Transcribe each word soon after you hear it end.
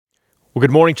Well, good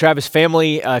morning, Travis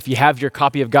family. If you have your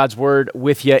copy of God's Word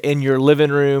with you in your living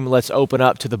room, let's open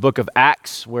up to the book of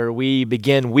Acts, where we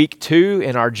begin week 2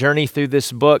 in our journey through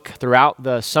this book throughout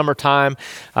the summertime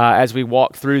as we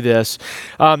walk through this.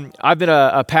 I've been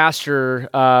a pastor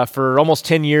for almost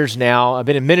 10 years now. I've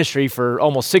been in ministry for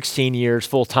almost 16 years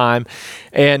full time.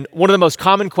 And one of the most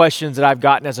common questions that I've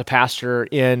gotten as a pastor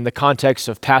in the context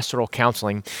of pastoral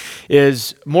counseling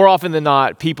is, more often than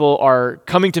not, people are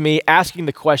coming to me asking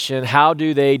the question, how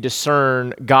do they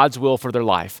discern God's will for their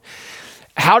life?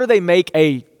 How do they make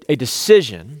a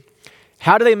decision?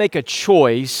 How do they make a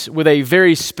choice with a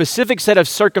very specific set of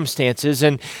circumstances?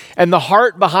 And the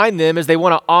heart behind them is they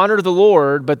want to honor the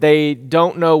Lord, but they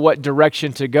don't know what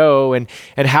direction to go. And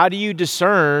how do you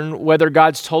discern whether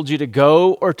God's told you to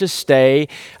go or to stay,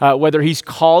 whether He's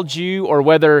called you or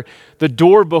whether the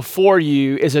door before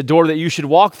you is a door that you should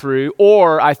walk through?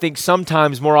 Or I think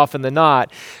sometimes, more often than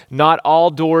not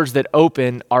all doors that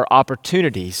open are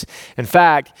opportunities. In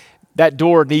fact, that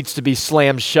door needs to be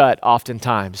slammed shut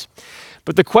oftentimes.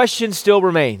 But the question still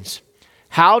remains,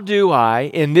 how do I,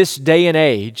 in this day and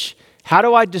age, how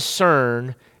do I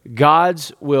discern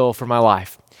God's will for my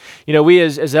life? You know, we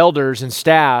as elders and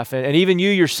staff, and even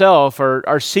you yourself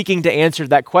are seeking to answer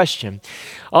that question.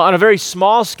 On a very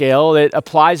small scale, it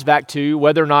applies back to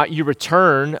whether or not you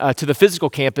return to the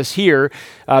physical campus here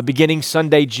beginning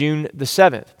Sunday, June the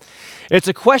 7th. It's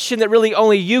a question that really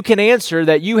only you can answer,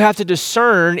 that you have to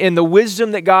discern in the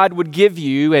wisdom that God would give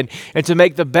you and to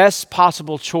make the best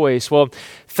possible choice. Well,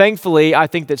 thankfully, I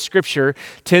think that Scripture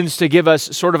tends to give us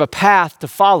sort of a path to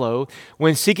follow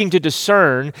when seeking to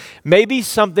discern maybe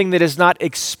something that is not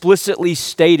explicitly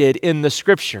stated in the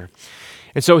Scripture.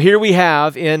 And so here we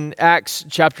have in Acts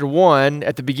chapter 1,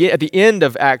 at the end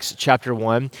of Acts chapter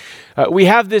 1, we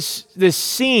have this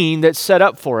scene that's set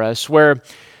up for us where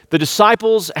the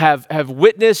disciples have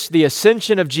witnessed the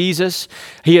ascension of Jesus.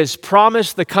 He has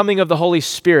promised the coming of the Holy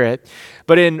Spirit.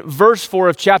 But in verse 4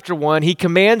 of chapter 1, he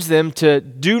commands them to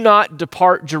do not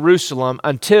depart Jerusalem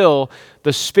until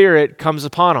the Spirit comes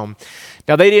upon them.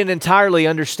 Now, they didn't entirely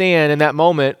understand in that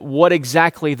moment what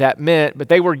exactly that meant, but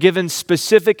they were given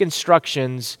specific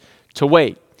instructions to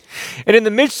wait. And in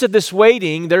the midst of this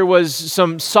waiting, there was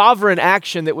some sovereign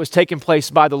action that was taking place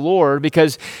by the Lord,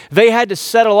 because they had to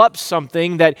settle up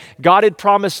something that God had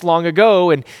promised long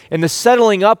ago. And the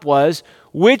settling up was,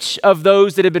 which of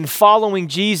those that had been following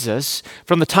Jesus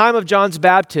from the time of John's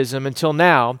baptism until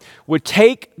now would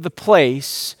take the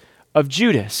place of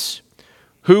Judas,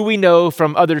 who we know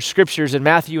from other scriptures in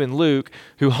Matthew and Luke,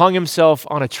 who hung himself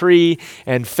on a tree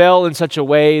and fell in such a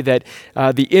way that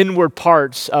the inward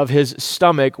parts of his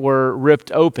stomach were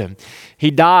ripped open. He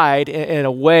died in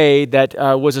a way that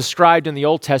was ascribed in the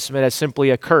Old Testament as simply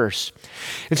a curse.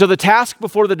 And so the task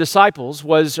before the disciples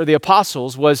or the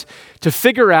apostles, was to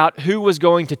figure out who was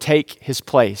going to take his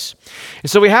place. And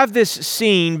so we have this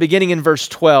scene beginning in verse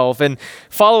 12, and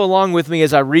follow along with me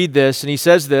as I read this. And he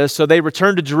says this: "So they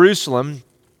returned to Jerusalem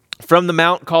from the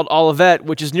mount called Olivet,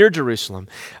 which is near Jerusalem,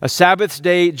 a Sabbath's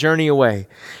day journey away.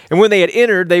 And when they had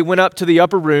entered, they went up to the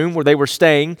upper room where they were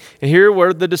staying. And here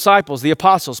were the disciples, the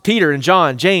apostles, Peter and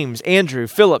John, James, Andrew,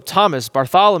 Philip, Thomas,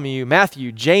 Bartholomew,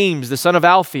 Matthew, James, the son of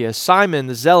Alphaeus, Simon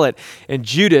the Zealot, and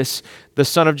Judas, the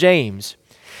son of James."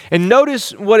 And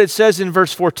notice what it says in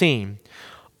verse 14.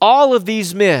 "All of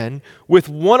these men, with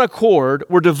one accord,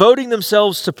 were devoting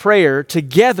themselves to prayer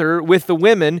together with the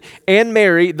women and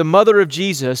Mary, the mother of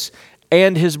Jesus,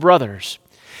 and his brothers."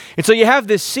 And so you have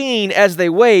this scene as they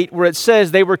wait where it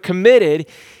says they were committed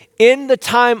in the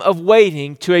time of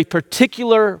waiting to a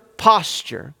particular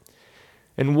posture.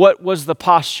 And what was the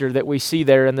posture that we see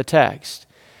there in the text?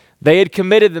 They had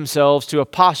committed themselves to a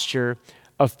posture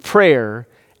of prayer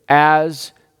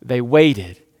as they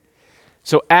waited.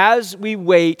 So as we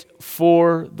wait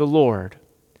for the Lord,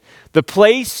 the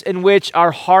place in which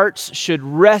our hearts should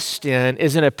rest in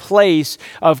is in a place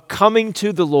of coming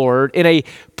to the Lord in a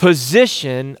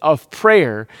position of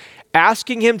prayer,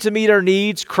 asking Him to meet our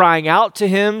needs, crying out to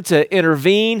Him to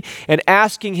intervene, and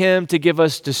asking Him to give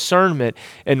us discernment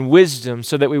and wisdom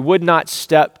so that we would not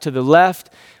step to the left,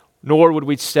 nor would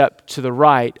we step to the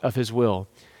right of His will,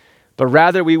 but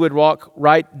rather we would walk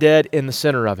right dead in the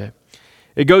center of it.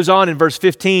 It goes on in verse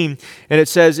 15, and it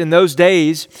says, "In those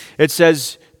days," it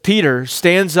says, "Peter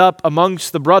stands up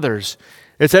amongst the brothers."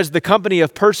 It says the company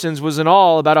of persons was in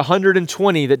all about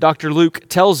 120 that Dr. Luke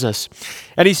tells us.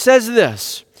 And he says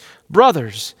this: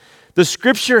 "Brothers, the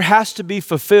scripture has to be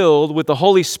fulfilled with the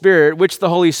Holy Spirit, which the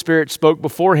Holy Spirit spoke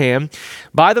beforehand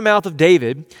by the mouth of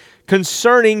David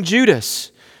concerning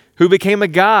Judas, who became a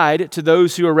guide to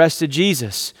those who arrested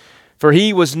Jesus. for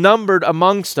he was numbered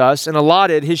amongst us and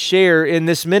allotted his share in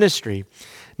this ministry.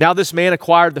 Now this man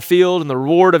acquired the field and the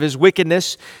reward of his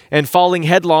wickedness, and falling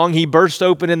headlong, he burst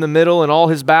open in the middle, and all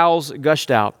his bowels gushed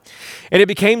out. And it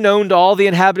became known to all the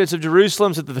inhabitants of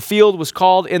Jerusalem that the field was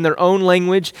called in their own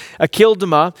language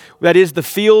Akeldama, that is, the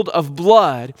field of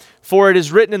blood, for it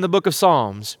is written in the book of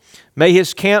Psalms, may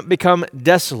his camp become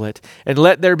desolate, and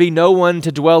let there be no one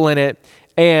to dwell in it,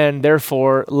 and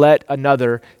therefore let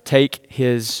another take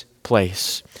his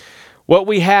place. What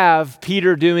we have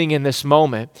Peter doing in this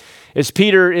moment is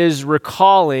Peter is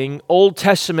recalling Old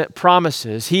Testament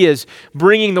promises. He is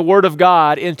bringing the Word of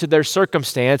God into their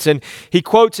circumstance, and he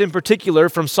quotes in particular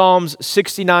from Psalms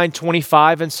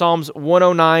 69:25 and Psalms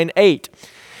 109:8.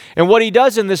 And what he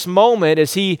does in this moment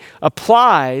is he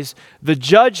applies the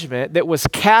judgment that was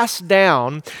cast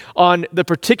down on the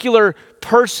particular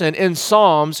person in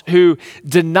Psalms who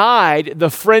denied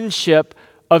the friendship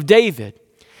of David.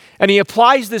 And he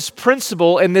applies this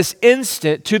principle in this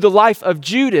instant to the life of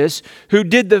Judas, who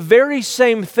did the very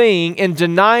same thing in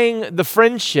denying the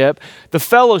friendship, the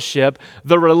fellowship,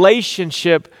 the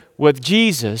relationship with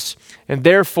Jesus, and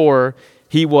therefore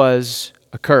he was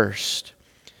accursed.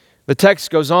 The text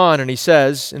goes on and he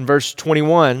says in verse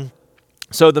 21,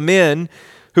 so the men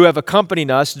who have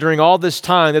accompanied us during all this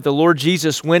time that the Lord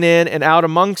Jesus went in and out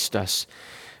amongst us,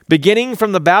 beginning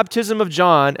from the baptism of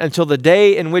John until the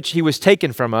day in which he was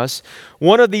taken from us,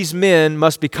 one of these men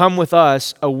must become with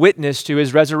us a witness to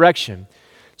his resurrection.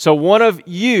 So one of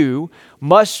you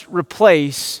must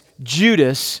replace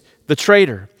Judas the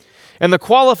traitor. And the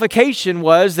qualification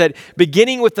was that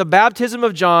beginning with the baptism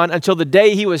of John until the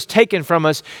day he was taken from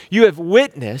us, you have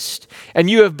witnessed and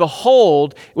you have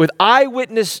behold with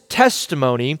eyewitness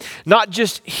testimony, not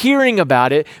just hearing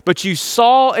about it, but you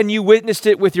saw and you witnessed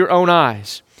it with your own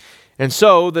eyes. And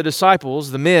so the disciples,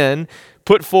 the men,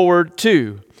 put forward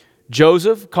two,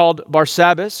 Joseph, called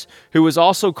Barsabbas, who was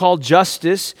also called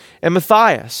Justus, and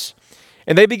Matthias.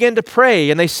 And they began to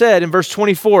pray, and they said in verse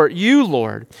 24, you,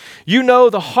 Lord, you know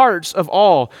the hearts of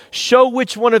all. Show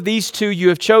which one of these two you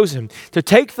have chosen to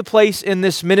take the place in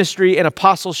this ministry and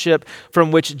apostleship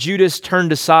from which Judas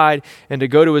turned aside and to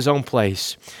go to his own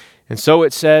place. And so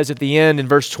it says at the end in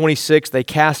verse 26, they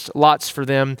cast lots for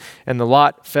them, and the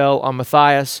lot fell on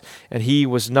Matthias, and he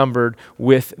was numbered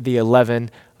with the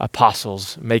 11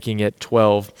 apostles, making it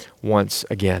 12 once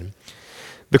again.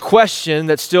 The question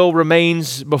that still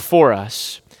remains before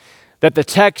us, that the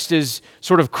text is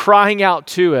sort of crying out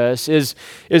to us, is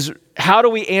how do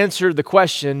we answer the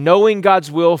question, knowing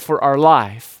God's will for our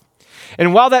life?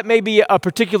 And while that may be a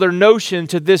particular notion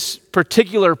to this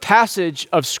particular passage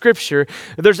of Scripture,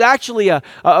 there's actually a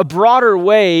broader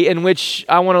way in which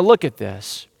I want to look at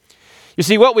this. You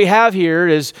see, what we have here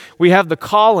is we have the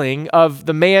calling of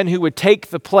the man who would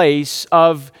take the place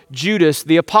of Judas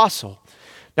the apostle.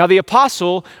 Now, the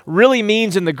apostle really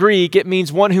means in the Greek, it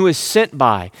means one who is sent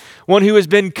by, one who has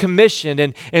been commissioned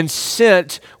and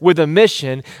sent with a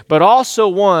mission, but also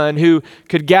one who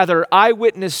could gather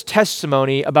eyewitness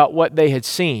testimony about what they had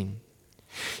seen.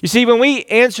 You see, when we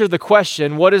answer the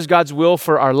question, what is God's will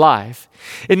for our life,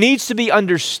 it needs to be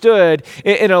understood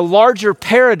in a larger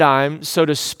paradigm, so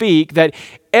to speak, that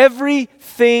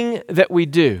everything that we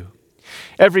do,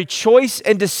 every choice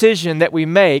and decision that we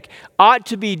make ought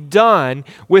to be done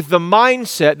with the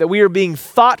mindset that we are being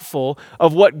thoughtful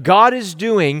of what God is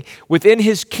doing within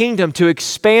His kingdom to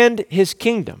expand His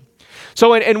kingdom.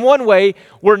 So in one way,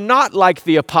 we're not like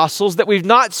the apostles that we've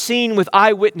not seen with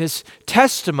eyewitness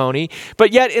testimony,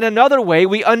 but yet in another way,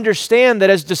 we understand that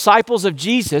as disciples of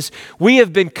Jesus, we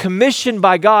have been commissioned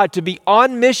by God to be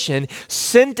on mission,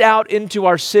 sent out into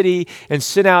our city and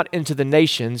sent out into the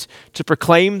nations to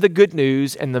proclaim the good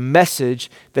news and the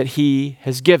message that He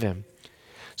has given.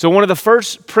 So one of the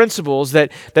first principles that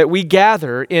we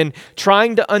gather in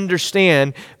trying to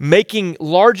understand making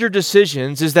larger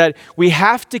decisions is that we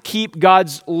have to keep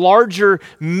God's larger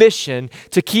mission,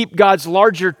 to keep God's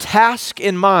larger task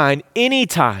in mind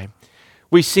anytime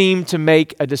we seem to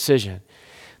make a decision.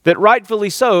 That rightfully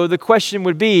so, the question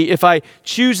would be, if I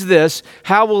choose this,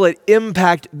 how will it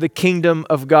impact the kingdom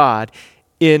of God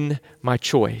in my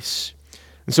choice?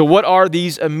 And so what are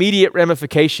these immediate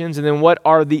ramifications, and then what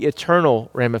are the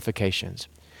eternal ramifications?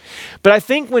 But I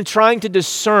think when trying to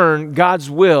discern God's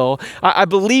will, I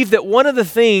believe that one of the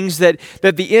things that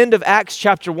the end of Acts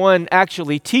chapter 1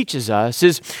 actually teaches us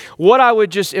is what I would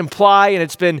just imply, and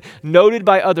it's been noted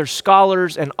by other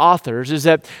scholars and authors, is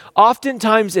that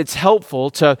oftentimes it's helpful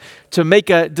to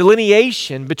make a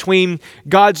delineation between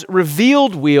God's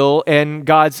revealed will and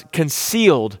God's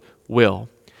concealed will.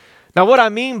 Now, what I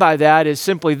mean by that is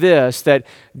simply this, that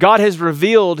God has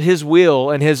revealed His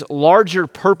will and His larger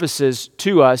purposes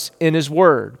to us in His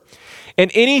Word.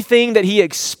 And anything that He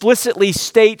explicitly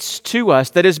states to us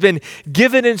that has been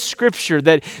given in Scripture,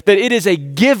 that it is a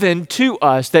given to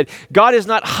us, that God is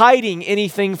not hiding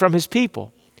anything from His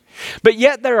people. But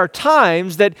yet there are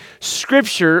times that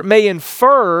Scripture may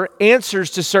infer answers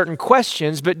to certain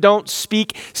questions, but don't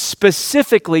speak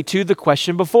specifically to the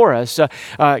question before us.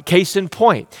 Case in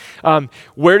point,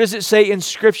 where does it say in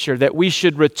Scripture that we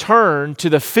should return to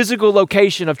the physical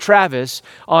location of Travis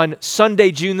on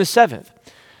Sunday, June the 7th?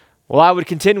 Well, I would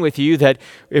contend with you that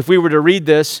if we were to read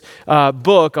this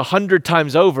book 100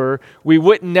 times over, we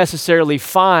wouldn't necessarily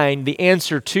find the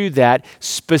answer to that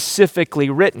specifically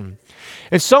written.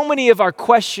 And so many of our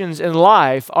questions in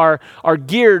life are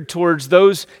geared towards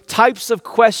those types of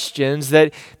questions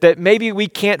that maybe we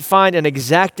can't find an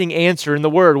exacting answer in the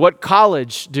Word. What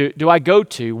college do I go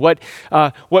to? What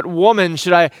woman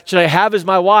should I have as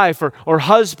my wife or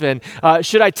husband?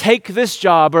 Should I take this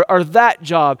job or that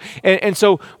job? And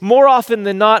so more often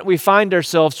than not, we find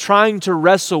ourselves trying to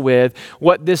wrestle with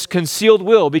what this concealed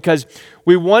will, because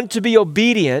we want to be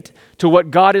obedient to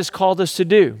what God has called us to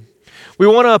do. We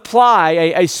want to apply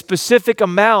a specific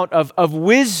amount of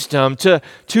wisdom to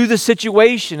the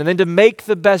situation and then to make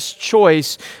the best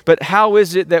choice. But how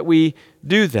is it that we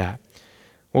do that?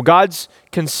 Well, God's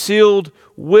concealed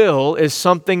will is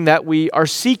something that we are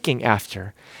seeking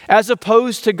after, as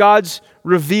opposed to God's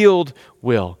revealed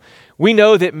will. We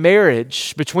know that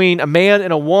marriage between a man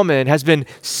and a woman has been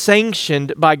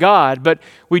sanctioned by God, but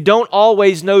we don't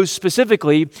always know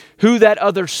specifically who that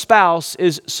other spouse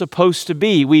is supposed to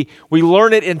be. We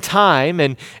learn it in time,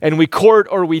 and we court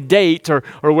or we date or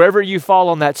wherever you fall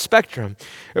on that spectrum.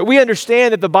 We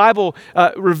understand that the Bible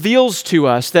reveals to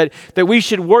us that we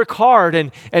should work hard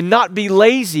and not be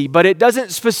lazy, but it doesn't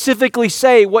specifically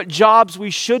say what jobs we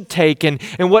should take and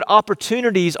what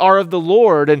opportunities are of the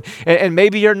Lord and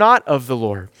maybe are not of the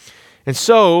Lord. And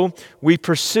so we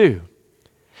pursue.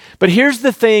 But here's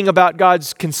the thing about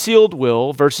God's concealed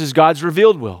will versus God's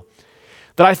revealed will,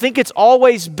 that I think it's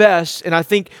always best, and I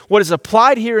think what is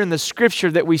applied here in the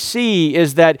Scripture that we see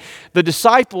is that the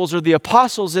disciples or the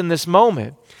apostles in this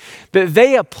moment, that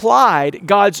they applied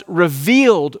God's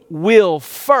revealed will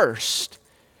first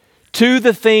to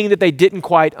the thing that they didn't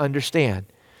quite understand.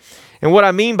 And what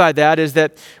I mean by that is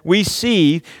that we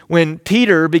see when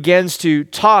Peter begins to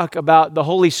talk about the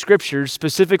Holy Scriptures,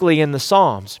 specifically in the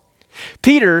Psalms,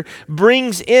 Peter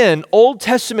brings in Old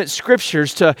Testament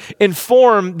scriptures to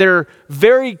inform their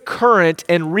very current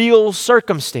and real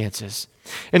circumstances.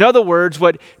 In other words,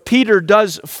 what Peter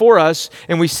does for us,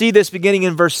 and we see this beginning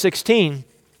in verse 16,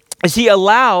 is he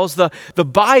allows the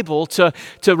Bible to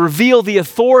reveal the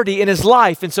authority in his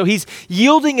life. And so he's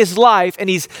yielding his life and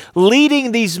he's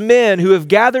leading these men who have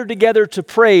gathered together to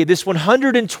pray, this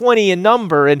 120 in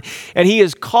number, and he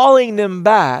is calling them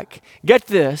back, get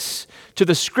this, to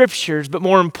the Scriptures, but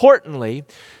more importantly,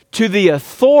 to the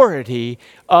authority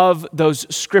of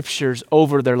those Scriptures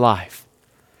over their life.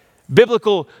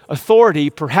 Biblical authority,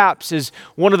 perhaps, is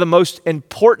one of the most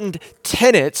important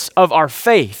tenets of our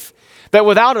faith. That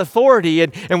without authority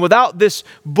and without this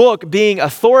book being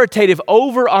authoritative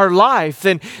over our life,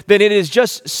 then it is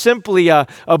just simply a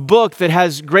book that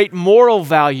has great moral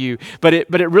value, but it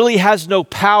really has no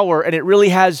power and it really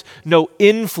has no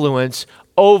influence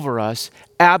over us,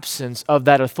 absence of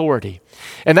that authority.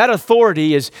 And that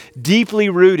authority is deeply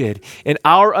rooted in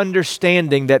our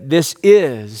understanding that this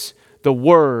is the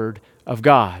Word of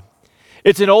God.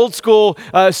 It's an old school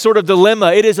sort of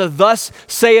dilemma. It is a thus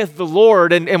saith the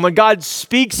Lord. And when God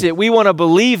speaks it, we want to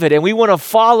believe it and we want to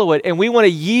follow it and we want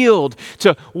to yield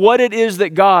to what it is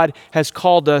that God has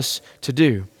called us to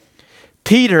do.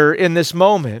 Peter, in this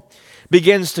moment,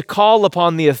 begins to call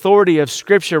upon the authority of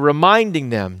Scripture, reminding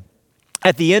them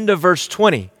at the end of verse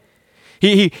 20.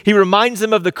 He reminds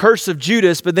them of the curse of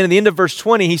Judas, but then at the end of verse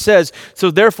 20, he says, so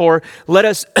therefore, let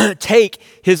us take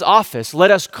his office.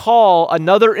 Let us call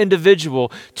another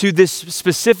individual to this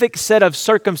specific set of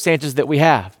circumstances that we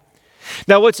have.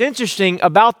 Now, what's interesting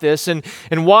about this and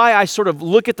why I sort of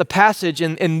look at the passage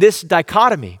in this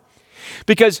dichotomy,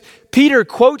 because Peter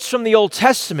quotes from the Old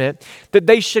Testament that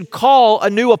they should call a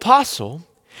new apostle,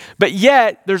 but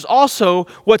yet there's also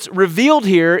what's revealed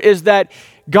here is that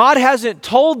God hasn't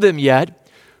told them yet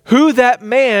who that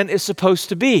man is supposed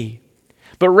to be,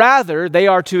 but rather they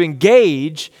are to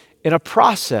engage in a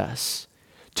process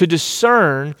to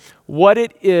discern what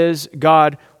it is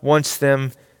God wants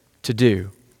them to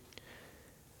do.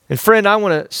 And friend, I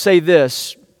want to say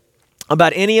this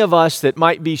about any of us that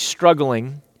might be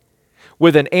struggling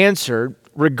with an answer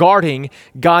regarding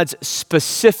God's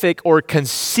specific or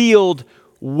concealed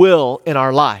will in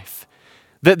our life.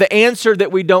 The answer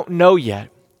that we don't know yet.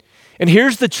 And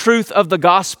here's the truth of the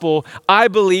gospel, I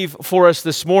believe, for us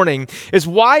this morning, is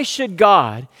why should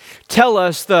God tell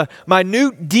us the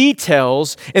minute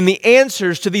details and the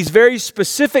answers to these very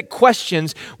specific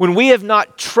questions when we have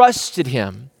not trusted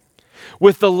Him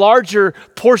with the larger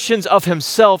portions of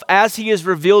Himself as He has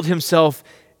revealed Himself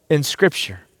in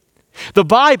Scripture? The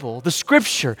Bible, the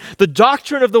Scripture, the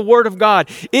doctrine of the Word of God,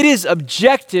 it is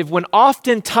objective when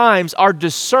oftentimes our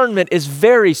discernment is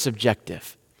very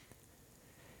subjective.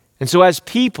 And so as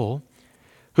people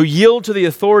who yield to the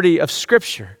authority of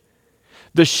Scripture,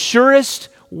 the surest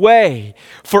way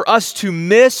for us to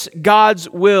miss God's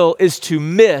will is to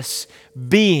miss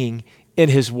being in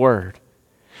His Word.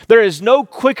 There is no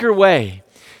quicker way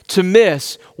to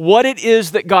miss what it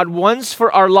is that God wants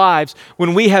for our lives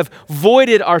when we have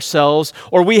voided ourselves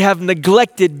or we have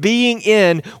neglected being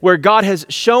in where God has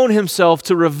shown Himself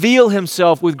to reveal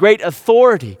Himself with great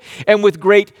authority and with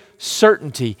great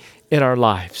certainty in our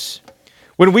lives.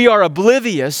 When we are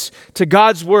oblivious to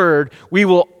God's Word, we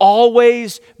will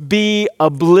always be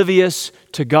oblivious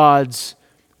to God's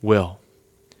will.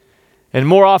 And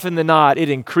more often than not, it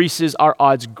increases our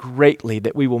odds greatly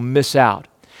that we will miss out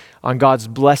on God's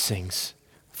blessings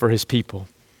for His people.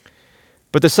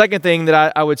 But the second thing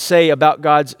that I would say about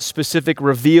God's specific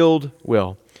revealed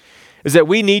will is that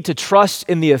we need to trust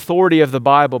in the authority of the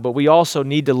Bible, but we also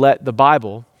need to let the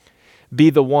Bible be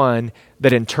the one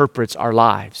that interprets our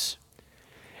lives.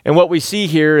 And what we see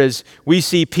here is we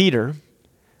see Peter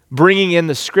bringing in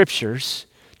the Scriptures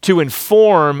to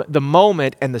inform the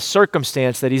moment and the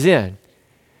circumstance that he's in.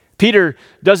 Peter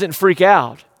doesn't freak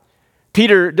out.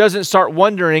 Peter doesn't start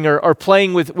wondering or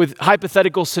playing with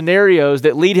hypothetical scenarios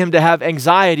that lead him to have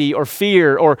anxiety or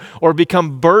fear or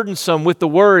become burdensome with the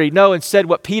worry. No, instead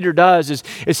what Peter does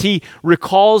is he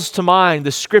recalls to mind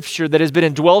the Scripture that has been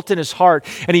indwelt in his heart,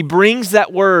 and he brings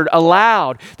that word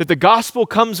aloud, that the gospel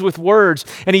comes with words,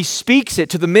 and he speaks it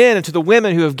to the men and to the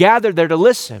women who have gathered there to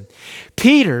listen.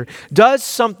 Peter does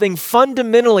something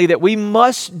fundamentally that we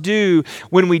must do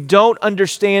when we don't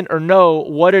understand or know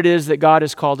what it is that God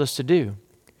has called us to do.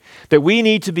 That we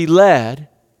need to be led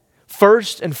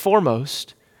first and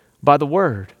foremost by the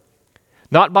Word,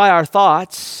 not by our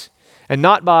thoughts and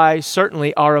not by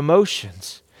certainly our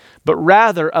emotions, but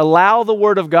rather allow the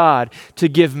Word of God to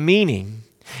give meaning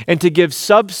and to give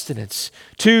substance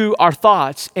to our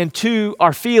thoughts and to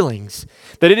our feelings.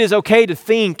 That it is okay to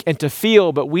think and to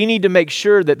feel, but we need to make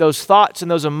sure that those thoughts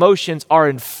and those emotions are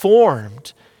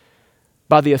informed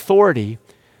by the authority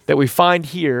that we find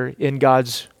here in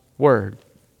God's Word.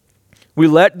 We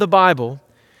let the Bible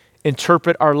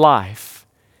interpret our life,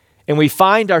 and we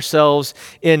find ourselves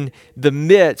in the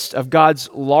midst of God's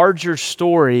larger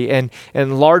story and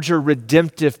larger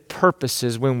redemptive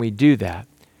purposes when we do that.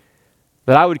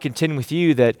 But I would contend with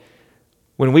you that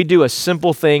when we do a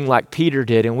simple thing like Peter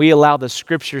did and we allow the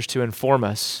Scriptures to inform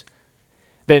us,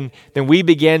 then we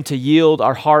begin to yield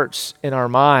our hearts and our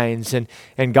minds,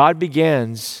 and God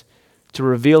begins to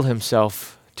reveal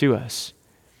Himself to us.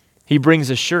 He brings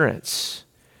assurance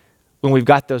when we've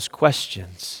got those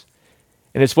questions.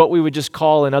 And it's what we would just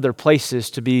call in other places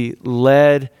to be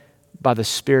led by the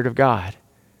Spirit of God,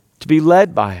 to be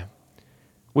led by Him,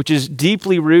 which is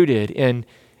deeply rooted in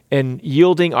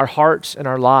yielding our hearts and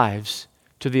our lives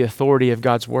to the authority of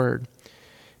God's Word.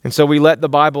 And so we let the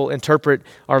Bible interpret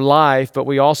our life, but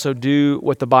we also do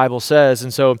what the Bible says.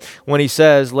 And so when He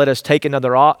says, let us take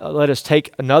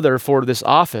another for this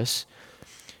office,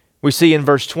 we see in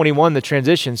verse 21 the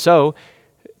transition. So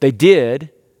they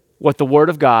did what the Word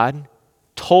of God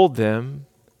told them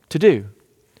to do.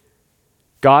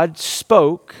 God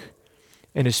spoke,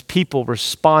 and His people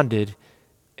responded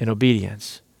in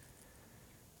obedience.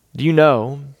 Do you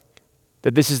know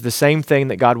that this is the same thing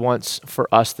that God wants for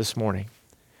us this morning?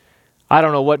 I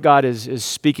don't know what God is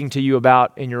speaking to you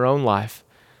about in your own life.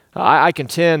 I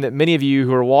contend that many of you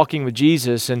who are walking with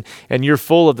Jesus and you're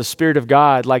full of the Spirit of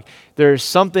God, like there's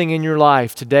something in your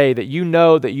life today that you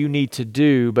know that you need to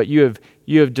do, but you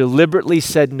have deliberately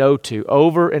said no to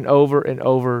over and over and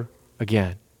over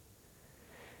again.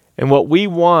 And what we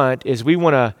want is we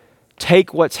want to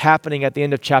take what's happening at the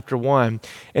end of chapter 1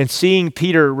 and seeing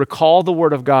Peter recall the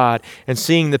Word of God and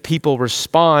seeing the people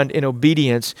respond in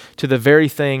obedience to the very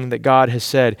thing that God has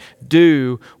said.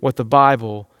 Do what the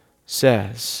Bible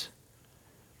says.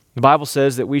 The Bible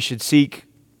says that we should seek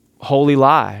holy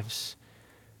lives.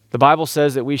 The Bible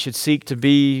says that we should seek to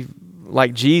be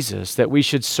like Jesus, that we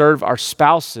should serve our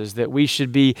spouses, that we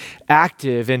should be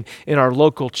active in our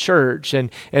local church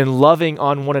and loving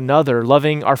on one another,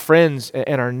 loving our friends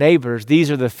and our neighbors. These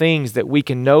are the things that we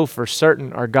can know for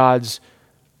certain are God's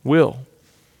will.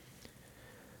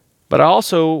 But I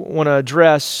also want to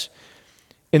address,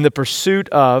 in the pursuit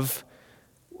of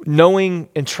knowing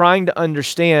and trying to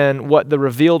understand what the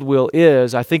revealed will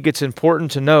is, I think it's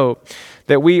important to note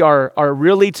that we are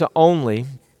really to only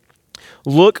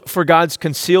look for God's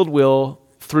concealed will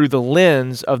through the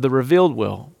lens of the revealed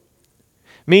will.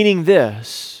 Meaning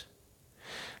this,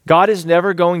 God is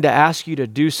never going to ask you to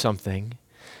do something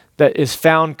that is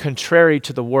found contrary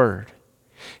to the Word.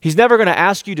 He's never going to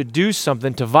ask you to do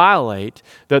something to violate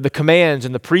the commands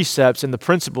and the precepts and the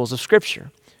principles of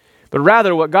Scripture. But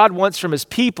rather, what God wants from His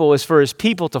people is for His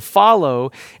people to follow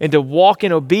and to walk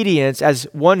in obedience as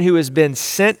one who has been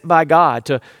sent by God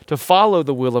to follow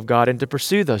the will of God and to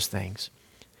pursue those things.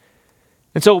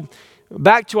 And so,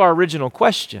 back to our original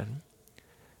question,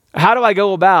 how do I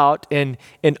go about in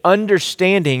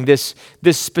understanding this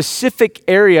specific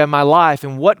area of my life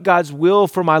and what God's will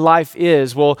for my life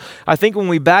is? Well, I think when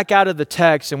we back out of the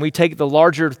text and we take the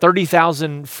larger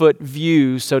 30,000-foot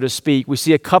view, so to speak, we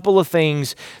see a couple of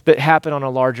things that happen on a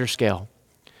larger scale.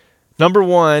 Number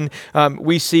one,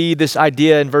 we see this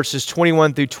idea in verses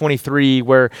 21 through 23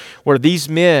 where these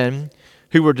men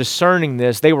who were discerning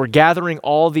this, they were gathering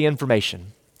all the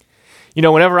information. You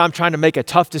know, whenever I'm trying to make a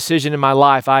tough decision in my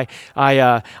life, I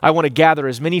want to gather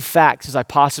as many facts as I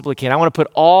possibly can. I want to put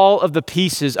all of the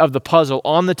pieces of the puzzle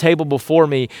on the table before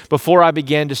me before I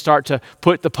begin to start to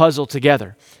put the puzzle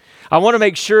together. I want to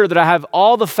make sure that I have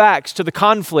all the facts to the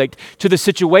conflict, to the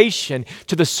situation,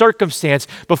 to the circumstance,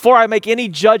 before I make any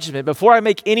judgment, before I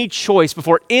make any choice,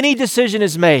 before any decision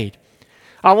is made.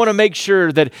 I want to make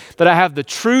sure that I have the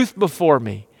truth before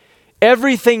me.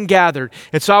 Everything gathered.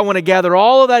 And so I want to gather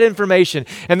all of that information.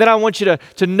 And then I want you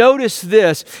to notice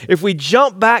this. If we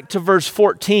jump back to verse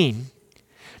 14,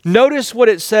 notice what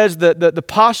it says, the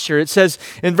posture. It says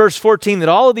in verse 14 that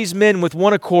all of these men with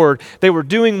one accord, they were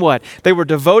doing what? They were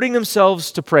devoting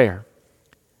themselves to prayer.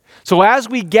 So as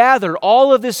we gather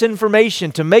all of this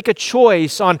information to make a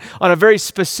choice on a very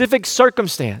specific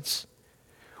circumstance,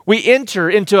 we enter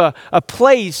into a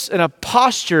place and a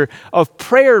posture of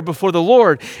prayer before the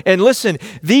Lord. And listen,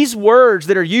 these words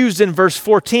that are used in verse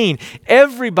 14,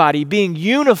 everybody being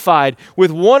unified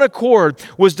with one accord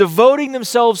was devoting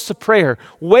themselves to prayer,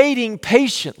 waiting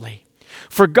patiently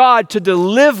for God to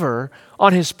deliver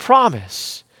on His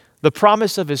promise, the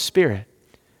promise of His Spirit.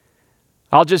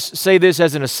 I'll just say this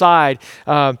as an aside.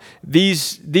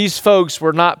 These folks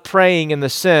were not praying in the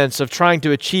sense of trying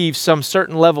to achieve some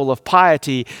certain level of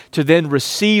piety to then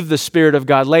receive the Spirit of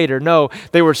God later. No,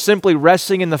 they were simply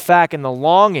resting in the fact and the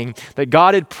longing that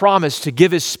God had promised to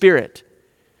give His Spirit.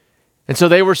 And so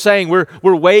they were saying,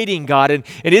 we're waiting, God. And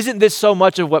isn't this so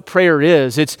much of what prayer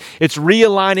is? It's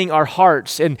realigning our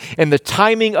hearts and the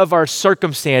timing of our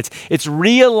circumstance. It's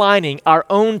realigning our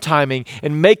own timing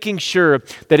and making sure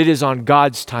that it is on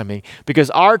God's timing, because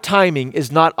our timing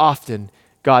is not often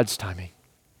God's timing.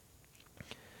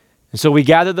 And so we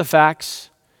gather the facts,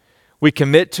 we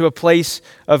commit to a place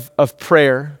of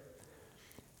prayer.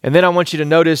 And then I want you to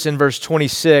notice in verse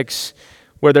 26,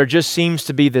 where there just seems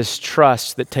to be this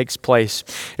trust that takes place.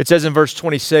 It says in verse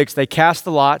 26, they cast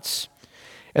the lots,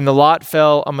 and the lot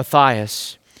fell on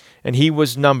Matthias, and he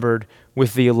was numbered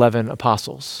with the 11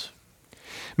 apostles.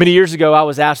 Many years ago, I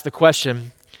was asked the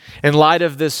question, in light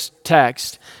of this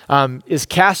text, is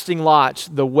casting lots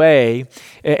the way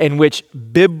in which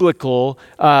biblical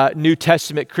New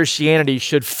Testament Christianity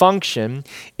should function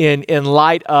in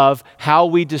light of how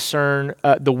we discern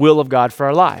the will of God for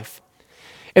our life?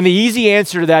 And the easy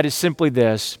answer to that is simply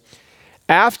this.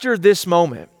 After this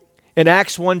moment in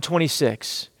Acts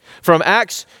 1:26,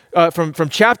 from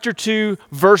chapter 2,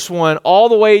 verse 1, all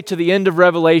the way to the end of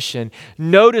Revelation,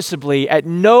 noticeably at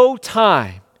no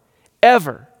time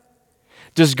ever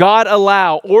does God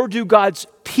allow, or do God's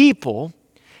people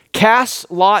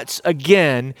cast lots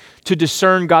again to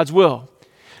discern God's will.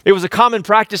 It was a common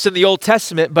practice in the Old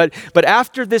Testament, but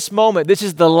after this moment, this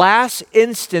is the last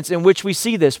instance in which we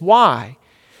see this. Why?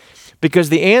 Because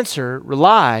the answer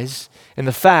relies in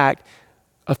the fact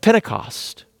of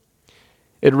Pentecost.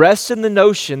 It rests in the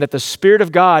notion that the Spirit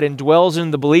of God indwells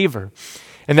in the believer,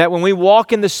 and that when we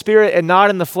walk in the Spirit and not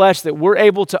in the flesh, that we're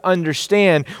able to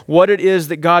understand what it is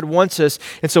that God wants us.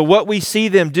 And so what we see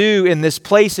them do in this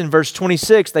place in verse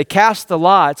 26, they cast the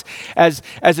lots as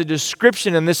a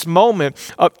description in this moment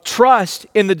of trust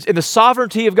in the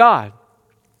sovereignty of God.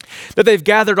 That they've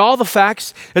gathered all the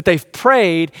facts, that they've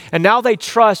prayed, and now they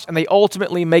trust and they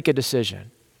ultimately make a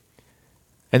decision.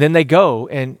 And then they go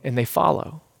and they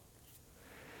follow.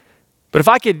 But if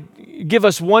I could give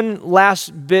us one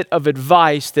last bit of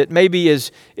advice that maybe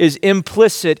is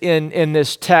implicit in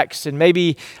this text and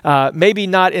maybe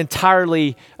not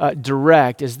entirely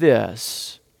direct, is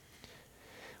this.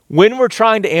 When we're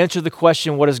trying to answer the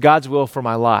question, what is God's will for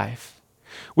my life?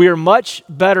 We are much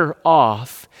better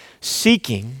off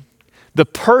seeking the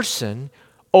person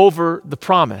over the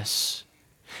promise.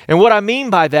 And what I mean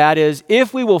by that is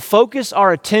if we will focus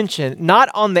our attention not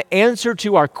on the answer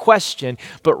to our question,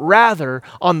 but rather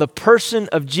on the person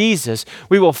of Jesus,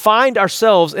 we will find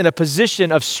ourselves in a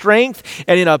position of strength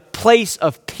and in a place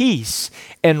of peace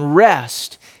and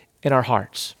rest in our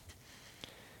hearts.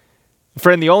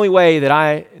 Friend, the only way that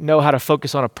I know how to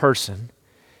focus on a person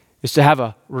is to have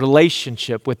a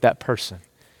relationship with that person.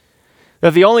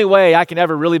 That the only way I can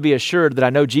ever really be assured that I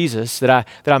know Jesus, that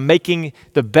I'm making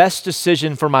the best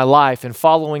decision for my life and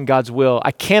following God's will,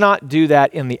 I cannot do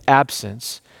that in the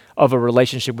absence of a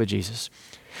relationship with Jesus.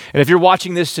 And if you're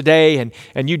watching this today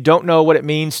and you don't know what it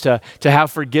means to have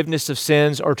forgiveness of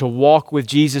sins or to walk with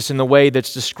Jesus in the way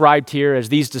that's described here as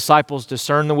these disciples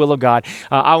discern the will of God,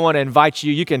 I want to invite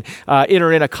you. You can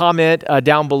enter in a comment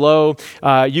down below.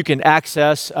 You can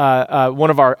access one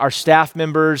of our staff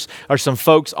members or some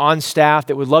folks on staff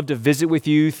that would love to visit with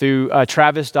you through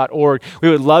travis.org. We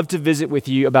would love to visit with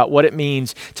you about what it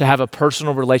means to have a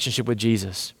personal relationship with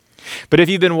Jesus. But if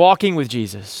you've been walking with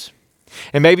Jesus,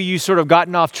 and maybe you sort of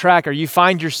gotten off track or you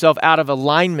find yourself out of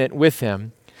alignment with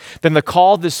him, then the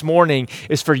call this morning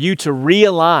is for you to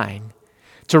realign,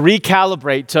 to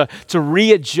recalibrate, to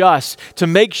readjust, to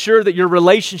make sure that your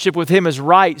relationship with him is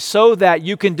right so that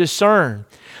you can discern,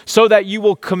 so that you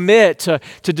will commit to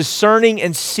discerning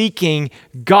and seeking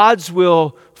God's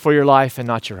will for your life and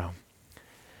not your own.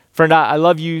 Friend, I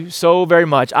love you so very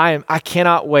much. I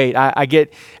cannot wait. I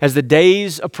get, as the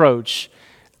days approach,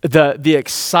 the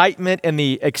excitement and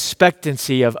the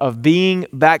expectancy of being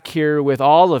back here with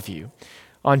all of you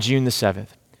on June the 7th.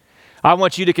 I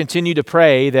want you to continue to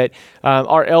pray that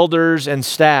our elders and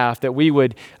staff, that we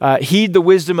would heed the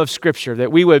wisdom of Scripture,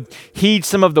 that we would heed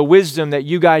some of the wisdom that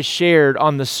you guys shared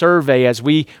on the survey as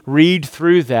we read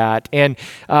through that, and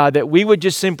that we would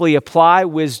just simply apply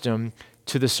wisdom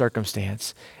to the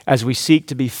circumstance as we seek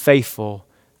to be faithful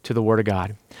to the Word of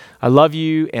God. I love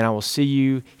you, and I will see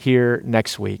you here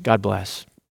next week. God bless.